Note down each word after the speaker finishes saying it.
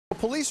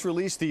Police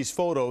released these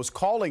photos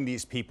calling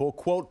these people,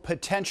 quote,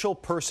 potential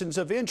persons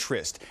of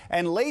interest.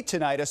 And late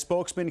tonight, a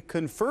spokesman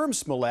confirmed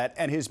Smollett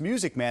and his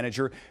music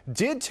manager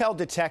did tell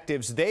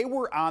detectives they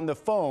were on the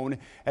phone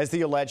as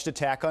the alleged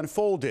attack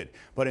unfolded.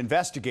 But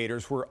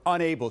investigators were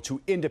unable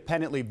to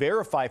independently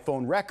verify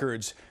phone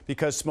records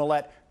because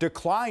Smollett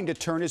declined to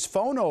turn his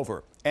phone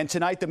over. And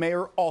tonight, the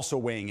mayor also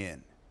weighing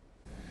in.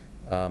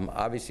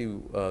 Obviously,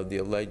 the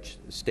alleged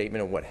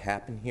statement of what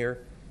happened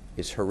here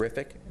is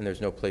horrific, and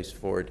there's no place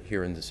for it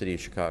here in the city of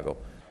Chicago.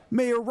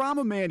 Mayor Rahm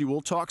Emanuel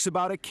talks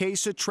about a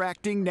case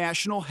attracting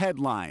national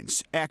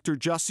headlines. Actor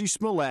Jussie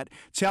Smollett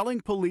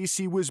telling police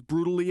he was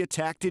brutally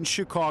attacked in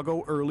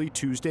Chicago early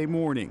Tuesday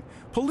morning.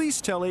 Police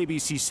tell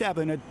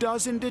ABC7 a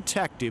dozen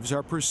detectives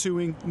are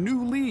pursuing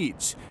new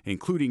leads,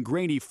 including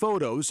grainy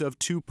photos of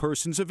two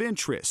persons of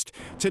interest.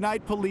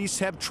 Tonight, police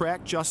have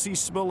tracked Jussie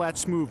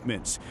Smollett's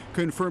movements,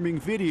 confirming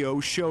video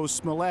shows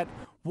Smollett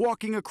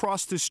walking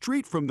across the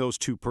street from those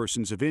two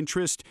persons of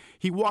interest.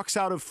 He walks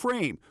out of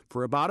frame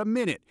for about a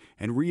minute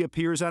and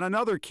reappears on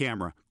another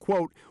camera,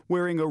 quote,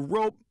 wearing a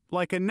rope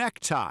like a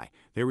necktie.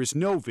 There is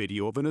no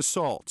video of an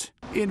assault.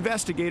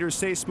 Investigators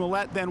say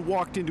Smollett then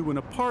walked into an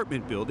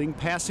apartment building,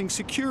 passing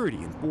security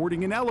and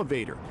boarding an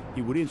elevator.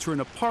 He would enter an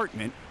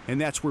apartment, and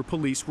that's where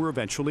police were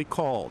eventually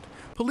called.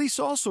 Police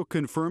also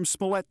confirmed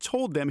Smollett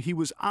told them he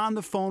was on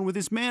the phone with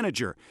his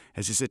manager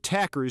as his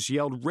attackers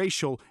yelled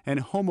racial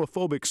and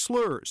homophobic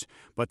slurs.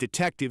 But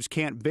detectives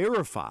can't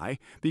verify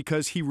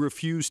because he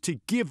refused to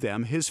give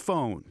them his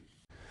phone.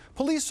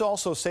 Police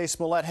also say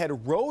Smollett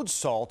had road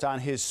salt on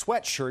his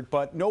sweatshirt,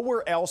 but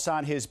nowhere else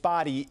on his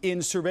body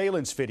in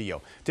surveillance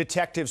video.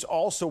 Detectives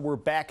also were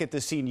back at the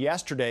scene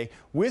yesterday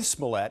with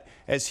Smollett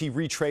as he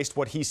retraced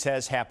what he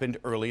says happened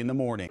early in the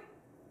morning.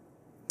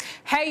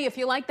 Hey, if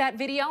you like that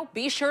video,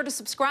 be sure to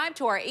subscribe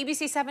to our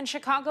ABC7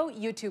 Chicago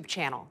YouTube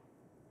channel.